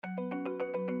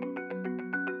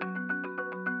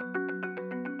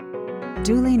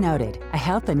Duly Noted, a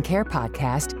health and care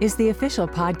podcast, is the official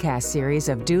podcast series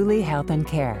of Duly Health and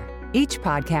Care. Each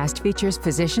podcast features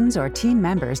physicians or team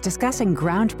members discussing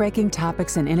groundbreaking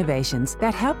topics and innovations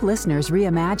that help listeners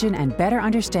reimagine and better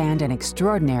understand an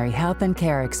extraordinary health and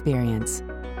care experience.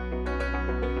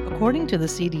 According to the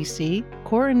CDC,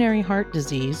 coronary heart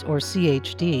disease, or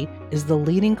CHD, is the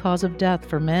leading cause of death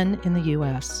for men in the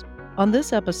U.S. On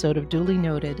this episode of Duly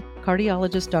Noted,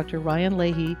 cardiologist Dr. Ryan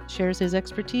Leahy shares his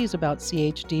expertise about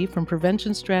CHD, from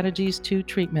prevention strategies to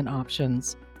treatment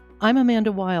options. I'm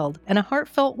Amanda Wild, and a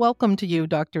heartfelt welcome to you,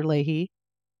 Dr. Leahy.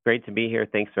 Great to be here.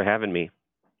 Thanks for having me.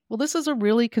 Well, this is a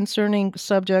really concerning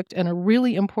subject and a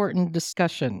really important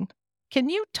discussion. Can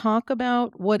you talk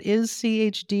about what is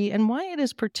CHD and why it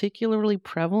is particularly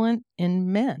prevalent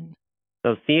in men?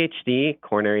 So CHD,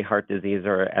 coronary heart disease,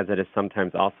 or as it is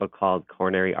sometimes also called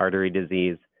coronary artery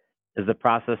disease, is the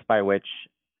process by which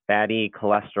fatty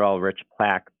cholesterol-rich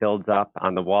plaque builds up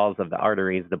on the walls of the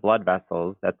arteries, the blood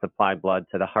vessels that supply blood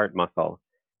to the heart muscle.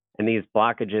 And these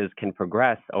blockages can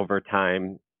progress over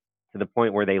time to the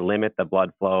point where they limit the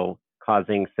blood flow,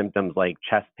 causing symptoms like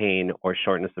chest pain or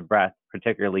shortness of breath,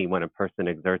 particularly when a person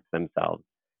exerts themselves.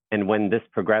 And when this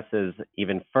progresses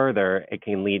even further, it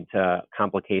can lead to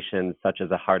complications such as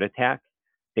a heart attack,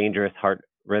 dangerous heart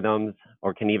rhythms,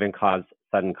 or can even cause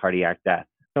sudden cardiac death.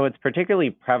 So it's particularly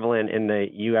prevalent in the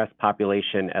U.S.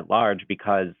 population at large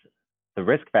because the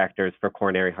risk factors for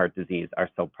coronary heart disease are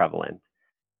so prevalent.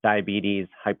 Diabetes,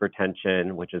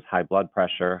 hypertension, which is high blood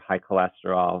pressure, high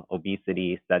cholesterol,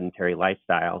 obesity, sedentary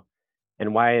lifestyle.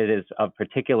 And why it is of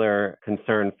particular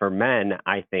concern for men,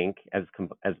 I think, as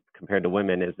compared to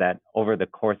women, is that over the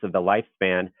course of the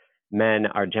lifespan, men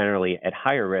are generally at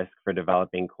higher risk for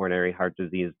developing coronary heart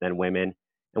disease than women.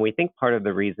 And we think part of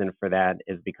the reason for that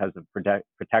is because of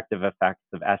protective effects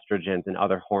of estrogens and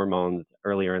other hormones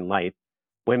earlier in life.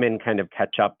 Women kind of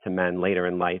catch up to men later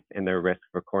in life in their risk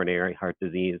for coronary heart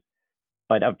disease.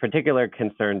 But of particular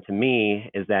concern to me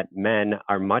is that men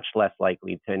are much less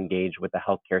likely to engage with the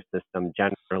healthcare system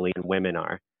generally than women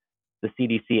are. The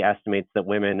CDC estimates that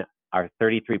women are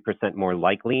 33% more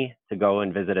likely to go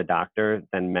and visit a doctor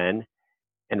than men,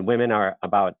 and women are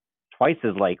about twice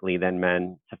as likely than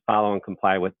men to follow and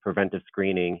comply with preventive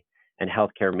screening and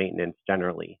healthcare maintenance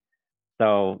generally.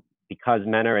 So because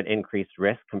men are at increased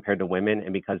risk compared to women,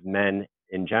 and because men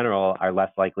in general are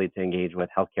less likely to engage with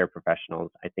healthcare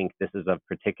professionals, I think this is of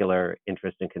particular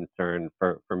interest and concern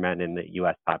for men in the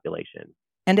U.S. population.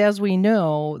 And as we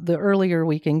know, the earlier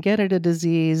we can get at a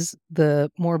disease,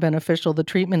 the more beneficial the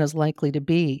treatment is likely to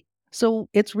be. So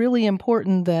it's really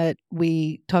important that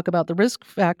we talk about the risk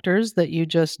factors that you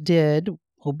just did,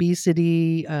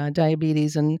 obesity,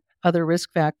 diabetes, and other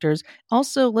risk factors.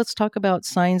 Also, let's talk about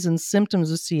signs and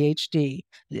symptoms of CHD.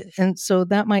 And so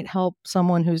that might help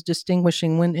someone who's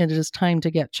distinguishing when it is time to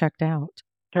get checked out.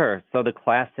 Sure. So the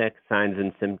classic signs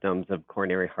and symptoms of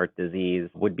coronary heart disease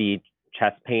would be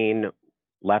chest pain,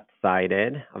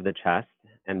 left-sided of the chest,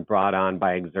 and brought on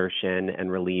by exertion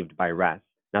and relieved by rest.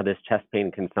 Now, this chest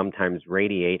pain can sometimes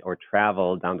radiate or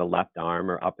travel down the left arm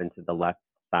or up into the left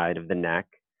side of the neck.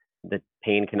 The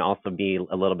pain can also be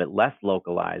a little bit less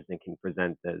localized and can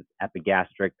present as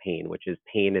epigastric pain, which is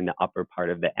pain in the upper part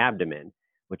of the abdomen,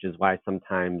 which is why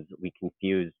sometimes we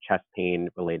confuse chest pain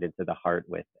related to the heart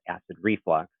with acid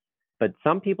reflux. But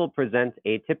some people present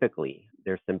atypically.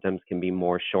 Their symptoms can be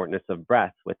more shortness of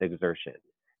breath with exertion,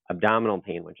 abdominal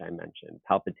pain, which I mentioned,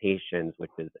 palpitations,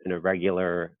 which is an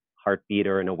irregular heartbeat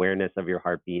or an awareness of your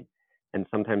heartbeat. And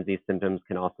sometimes these symptoms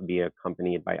can also be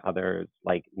accompanied by others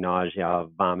like nausea,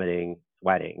 vomiting,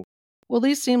 sweating. Well,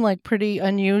 these seem like pretty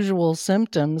unusual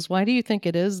symptoms. Why do you think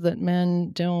it is that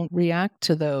men don't react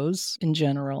to those in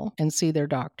general and see their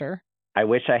doctor? I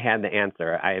wish I had the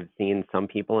answer. I have seen some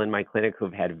people in my clinic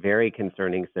who've had very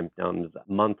concerning symptoms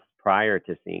months prior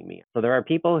to seeing me. So there are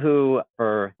people who,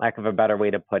 for lack of a better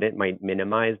way to put it, might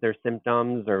minimize their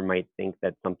symptoms or might think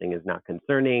that something is not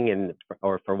concerning,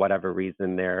 or for whatever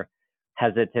reason they're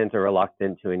hesitant or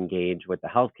reluctant to engage with the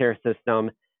healthcare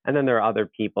system. And then there are other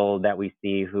people that we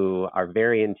see who are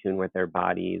very in tune with their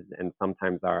bodies and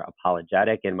sometimes are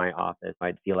apologetic in my office.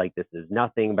 I'd feel like this is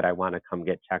nothing, but I want to come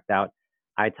get checked out.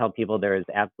 I tell people there is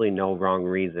absolutely no wrong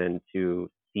reason to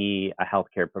see a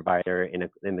healthcare provider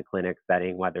in the clinic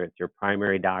setting, whether it's your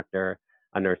primary doctor,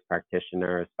 a nurse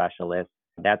practitioner, a specialist.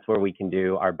 That's where we can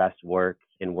do our best work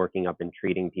in working up and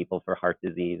treating people for heart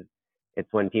disease. It's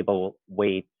when people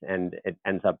wait and it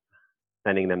ends up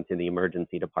sending them to the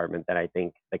emergency department that I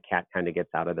think the cat kind of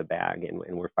gets out of the bag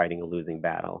and we're fighting a losing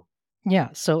battle. Yeah,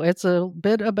 so it's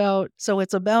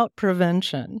about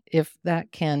prevention, if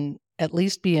that can at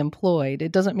least be employed.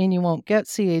 It doesn't mean you won't get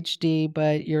CHD,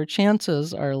 but your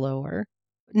chances are lower.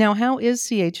 Now, how is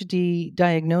CHD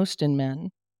diagnosed in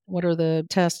men? What are the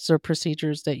tests or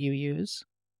procedures that you use?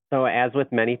 So, as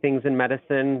with many things in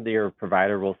medicine, your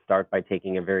provider will start by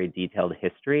taking a very detailed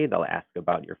history. They'll ask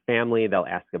about your family, they'll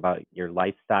ask about your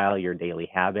lifestyle, your daily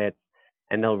habits,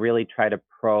 and they'll really try to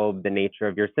probe the nature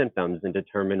of your symptoms and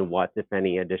determine what, if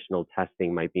any, additional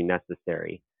testing might be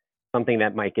necessary. Something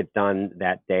that might get done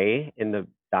that day in the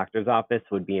doctor's office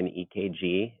would be an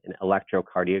EKG, an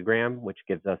electrocardiogram, which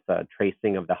gives us a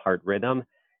tracing of the heart rhythm.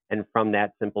 And from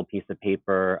that simple piece of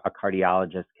paper, a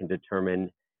cardiologist can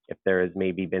determine if there has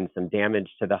maybe been some damage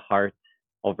to the heart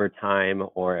over time,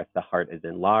 or if the heart is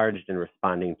enlarged and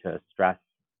responding to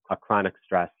a chronic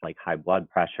stress like high blood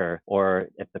pressure, or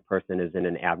if the person is in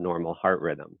an abnormal heart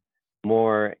rhythm.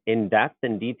 More in-depth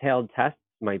and detailed tests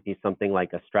might be something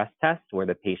like a stress test, where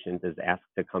the patient is asked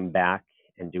to come back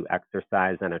and do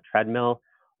exercise on a treadmill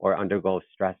or undergo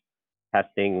stress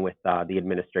testing with the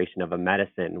administration of a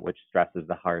medicine which stresses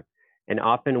the heart. And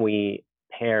often we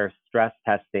pair stress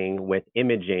testing with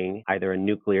imaging, either a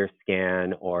nuclear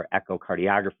scan or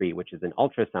echocardiography, which is an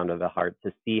ultrasound of the heart,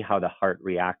 to see how the heart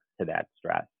reacts to that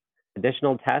stress.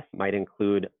 Additional tests might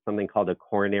include something called a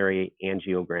coronary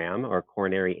angiogram or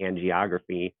coronary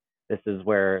angiography. This is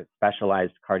where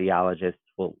specialized cardiologists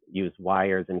will use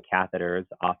wires and catheters,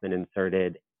 often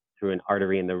inserted through an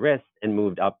artery in the wrist and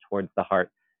moved up towards the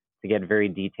heart, to get very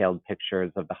detailed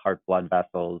pictures of the heart blood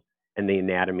vessels and the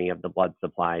anatomy of the blood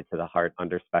supply to the heart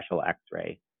under special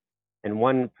X-ray. And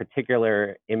one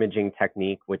particular imaging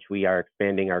technique, which we are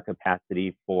expanding our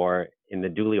capacity for in the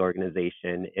Dooley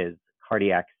organization, is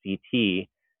cardiac CT.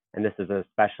 And this is a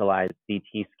specialized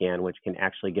CT scan, which can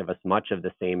actually give us much of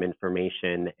the same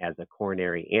information as a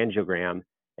coronary angiogram.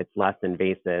 It's less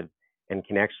invasive and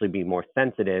can actually be more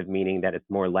sensitive, meaning that it's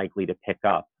more likely to pick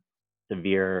up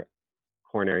severe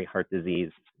coronary heart disease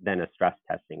than a stress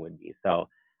testing would be. So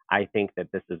I think that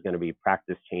this is going to be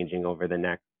practice changing over the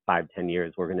next 5-10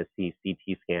 years. We're going to see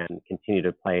CT scan continue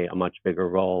to play a much bigger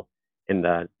role in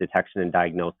the detection and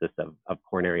diagnosis of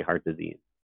coronary heart disease.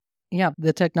 Yeah,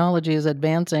 the technology is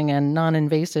advancing and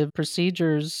non-invasive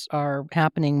procedures are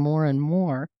happening more and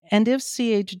more. And if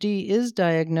CHD is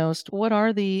diagnosed, what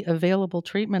are the available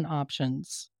treatment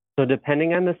options? So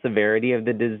depending on the severity of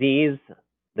the disease,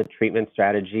 the treatment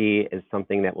strategy is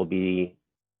something that will be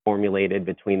formulated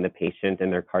between the patient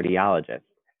and their cardiologist.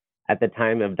 At the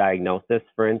time of diagnosis,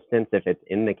 for instance, if it's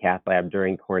in the cath lab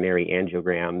during coronary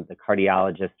angiogram, the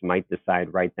cardiologist might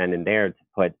decide right then and there to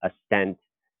put a stent,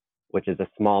 which is a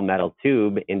small metal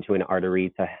tube, into an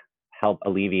artery to help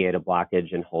alleviate a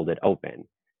blockage and hold it open.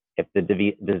 If the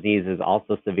disease is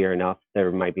also severe enough,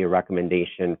 there might be a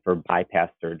recommendation for bypass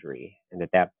surgery. And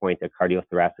at that point, a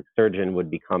cardiothoracic surgeon would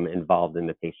become involved in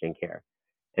the patient care.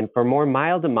 And for more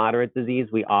mild to moderate disease,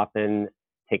 we often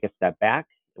take a step back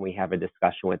and we have a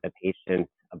discussion with the patient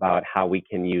about how we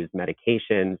can use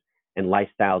medications and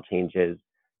lifestyle changes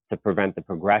to prevent the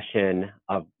progression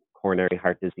of coronary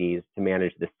heart disease, to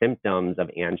manage the symptoms of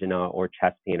angina or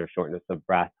chest pain or shortness of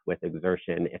breath with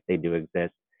exertion if they do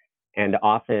exist. And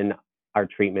often our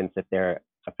treatments, if they're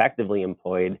effectively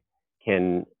employed,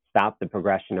 can stop the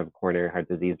progression of coronary heart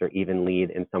disease or even lead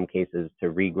in some cases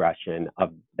to regression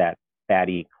of that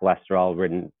fatty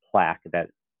cholesterol-ridden plaque that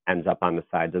ends up on the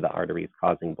sides of the arteries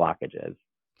causing blockages.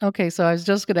 Okay, so I was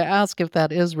just going to ask if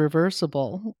that is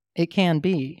reversible. It can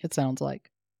be, it sounds like.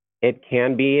 It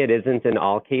can be, it isn't in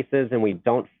all cases, and we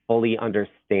don't fully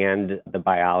understand the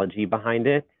biology behind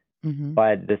it. Mm-hmm.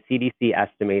 But the CDC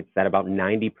estimates that about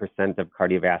 90% of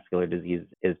cardiovascular disease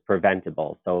is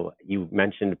preventable. So you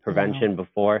mentioned prevention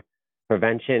before.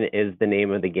 Prevention is the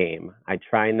name of the game. I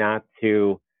try not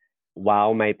to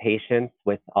wow my patients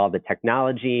with all the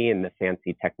technology and the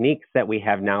fancy techniques that we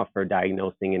have now for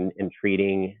diagnosing and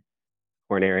treating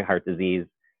coronary heart disease,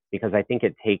 because I think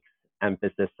it takes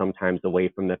emphasis sometimes away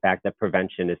from the fact that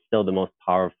prevention is still the most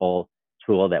powerful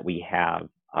tool that we have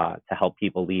to help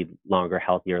people lead longer,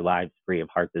 healthier lives free of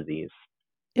heart disease.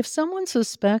 If someone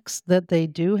suspects that they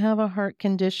do have a heart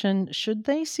condition, should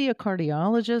they see a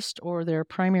cardiologist or their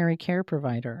primary care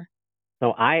provider?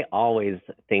 So I always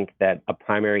think that a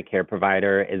primary care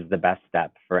provider is the best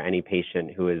step for any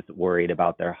patient who is worried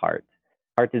about their heart.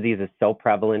 Heart disease is so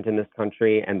prevalent in this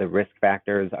country, and the risk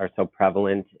factors are so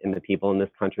prevalent in the people in this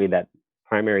country, that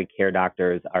primary care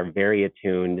doctors are very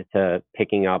attuned to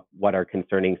picking up what are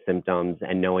concerning symptoms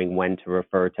and knowing when to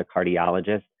refer to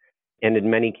cardiologists. And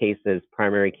in many cases,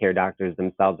 primary care doctors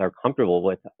themselves are comfortable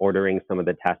with ordering some of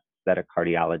the tests that a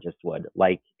cardiologist would,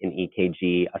 like an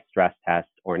EKG, a stress test,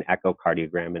 or an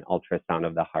echocardiogram, an ultrasound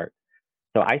of the heart.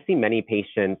 So I see many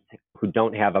patients who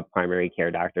don't have a primary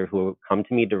care doctor who come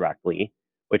to me directly,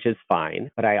 which is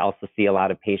fine. But I also see a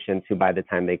lot of patients who, by the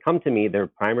time they come to me, their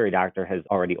primary doctor has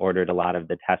already ordered a lot of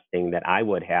the testing that I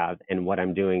would have. And what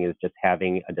I'm doing is just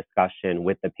having a discussion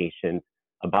with the patient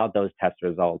about those test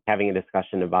results, having a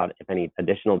discussion about if any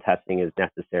additional testing is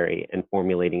necessary, and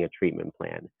formulating a treatment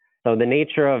plan. So the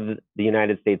nature of the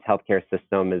United States healthcare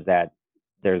system is that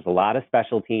there's a lot of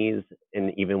specialties,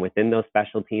 and even within those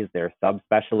specialties, there are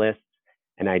subspecialists.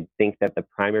 And I think that the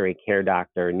primary care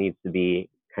doctor needs to be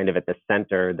kind of at the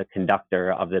center, the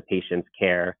conductor of the patient's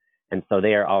care. And so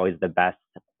they are always the best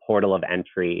portal of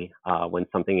entry when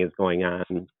something is going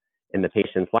on in the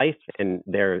patient's life, and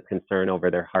their concern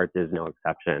over their heart is no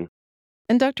exception.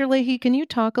 And Dr. Leahy, can you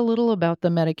talk a little about the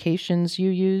medications you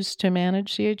use to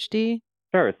manage CHD?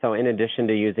 Sure. So, in addition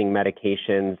to using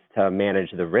medications to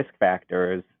manage the risk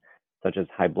factors, such as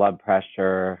high blood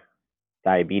pressure,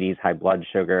 diabetes, high blood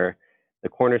sugar, the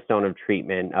cornerstone of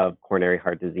treatment of coronary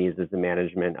heart disease is the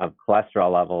management of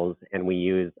cholesterol levels, and we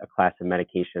use a class of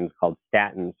medications called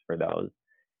statins for those.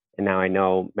 And now I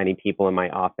know many people in my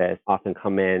office often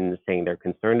come in saying they're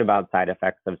concerned about side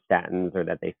effects of statins, or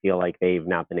that they feel like they've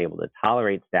not been able to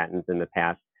tolerate statins in the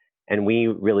past. And we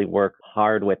really work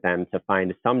hard with them to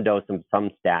find some dose of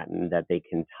some statin that they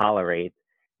can tolerate.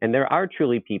 And there are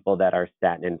truly people that are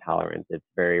statin intolerant. It's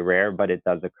very rare, but it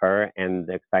does occur. And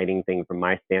the exciting thing from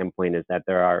my standpoint is that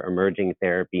there are emerging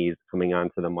therapies coming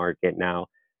onto the market now,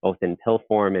 both in pill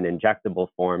form and injectable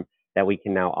form, that we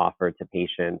can now offer to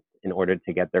patients in order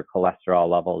to get their cholesterol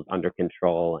levels under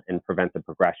control and prevent the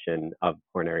progression of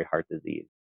coronary heart disease.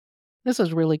 This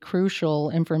is really crucial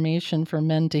information for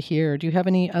men to hear. Do you have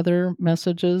any other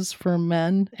messages for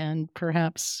men and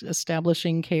perhaps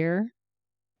establishing care?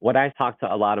 What I talk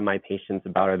to a lot of my patients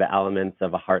about are the elements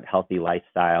of a heart healthy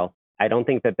lifestyle. I don't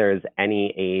think that there's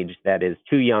any age that is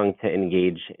too young to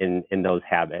engage in those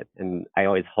habits. And I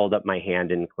always hold up my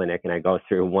hand in clinic and I go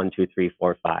through 1, 2, 3,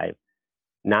 4, 5.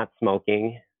 Not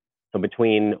smoking. So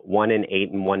between 1 in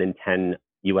 8 and 1 in 10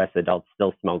 US adults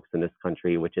still smokes in this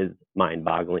country, which is mind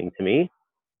boggling to me.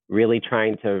 Really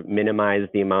trying to minimize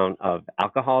the amount of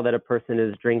alcohol that a person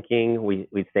is drinking. We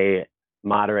say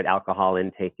moderate alcohol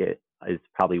intake is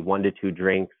probably 1 to 2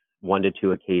 drinks, 1 to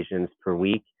 2 occasions per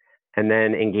week. And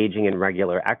then engaging in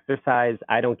regular exercise.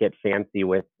 I don't get fancy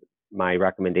with my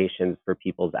recommendations for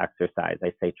people's exercise.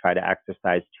 I say try to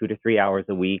exercise 2 to 3 hours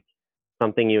a week,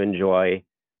 something you enjoy,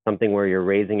 something where you're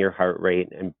raising your heart rate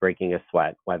and breaking a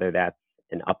sweat, whether that's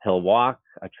an uphill walk,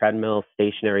 a treadmill,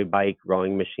 stationary bike,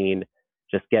 rowing machine.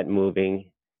 Just get moving.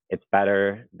 It's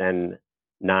better than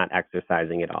not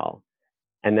exercising at all.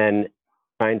 And then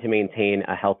trying to maintain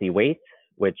a healthy weight,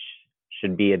 which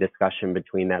should be a discussion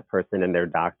between that person and their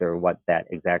doctor, what that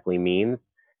exactly means.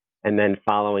 And then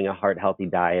following a heart healthy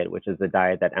diet, which is a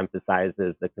diet that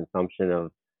emphasizes the consumption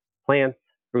of plants,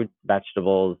 fruits,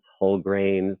 vegetables, whole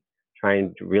grains,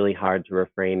 trying really hard to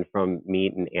refrain from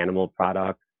meat and animal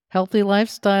products. Healthy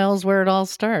lifestyles where it all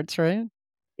starts, right?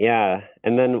 Yeah.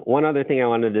 And then one other thing I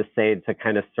wanted to say to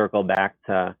kind of circle back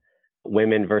to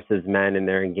women versus men and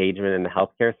their engagement in the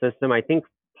healthcare system. I think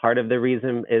part of the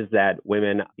reason is that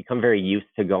women become very used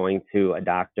to going to a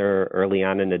doctor early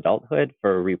on in adulthood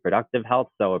for reproductive health.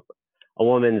 So a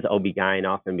woman's OB-GYN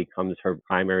often becomes her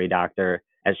primary doctor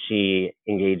as she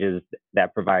engages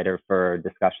that provider for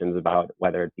discussions about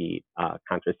whether it be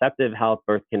contraceptive health,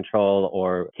 birth control,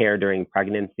 or care during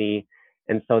pregnancy.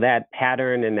 And so that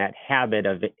pattern and that habit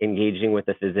of engaging with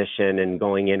a physician and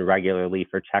going in regularly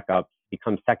for checkups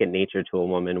becomes second nature to a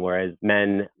woman, whereas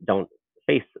men don't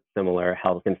face similar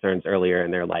health concerns earlier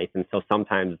in their life. And so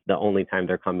sometimes the only time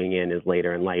they're coming in is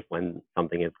later in life when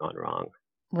something has gone wrong.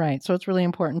 Right. So it's really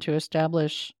important to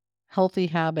establish healthy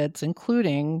habits,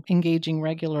 including engaging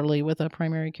regularly with a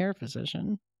primary care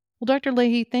physician. Well, Dr.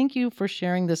 Leahy, thank you for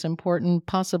sharing this important,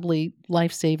 possibly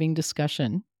life-saving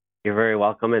discussion. You're very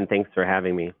welcome, and thanks for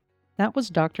having me. That was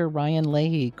Dr. Ryan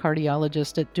Leahy,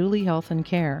 cardiologist at Dooley Health and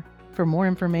Care. For more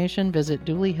information, visit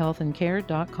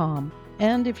dooleyhealthandcare.com.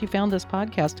 And if you found this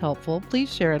podcast helpful,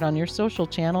 please share it on your social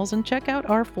channels and check out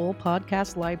our full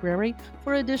podcast library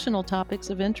for additional topics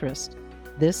of interest.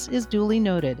 This is Duly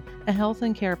Noted, a health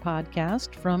and care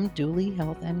podcast from Dooley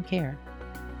Health and Care.